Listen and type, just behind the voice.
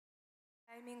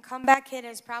I mean, Comeback Kid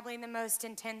is probably the most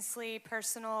intensely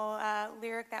personal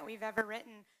lyric that we've ever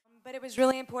written. But it was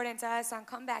really important to us on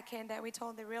Comeback Kid that we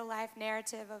told the real life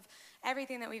narrative of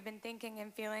everything that we've been thinking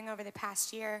and feeling over the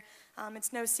past year.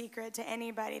 It's no secret to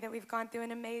anybody that we've gone through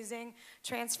an amazing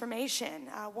transformation,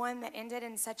 one that ended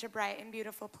in such a bright and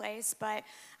beautiful place, but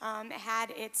it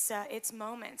had its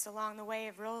moments along the way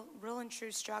of real and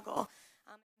true struggle.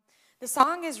 The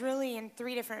song is really in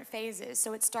 3 different phases.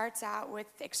 So it starts out with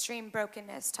extreme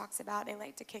brokenness, talks about they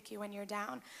like to kick you when you're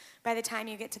down. By the time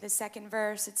you get to the second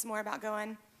verse, it's more about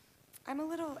going, I'm a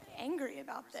little angry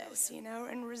about this, you know,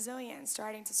 and resilient,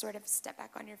 starting to sort of step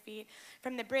back on your feet.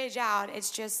 From the bridge out,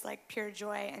 it's just like pure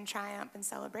joy and triumph and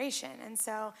celebration. And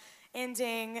so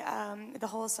ending the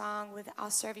whole song with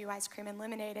I'll serve you ice cream and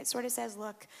lemonade, it sort of says,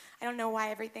 look, I don't know why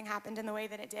everything happened in the way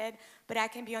that it did, but I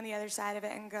can be on the other side of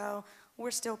it and go, we're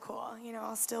still cool. You know,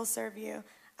 I'll still serve you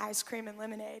ice cream and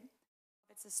lemonade.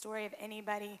 It's the story of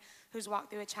anybody who's walked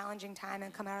through a challenging time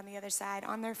and come out on the other side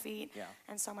on their feet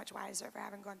and so much wiser for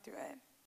having gone through it.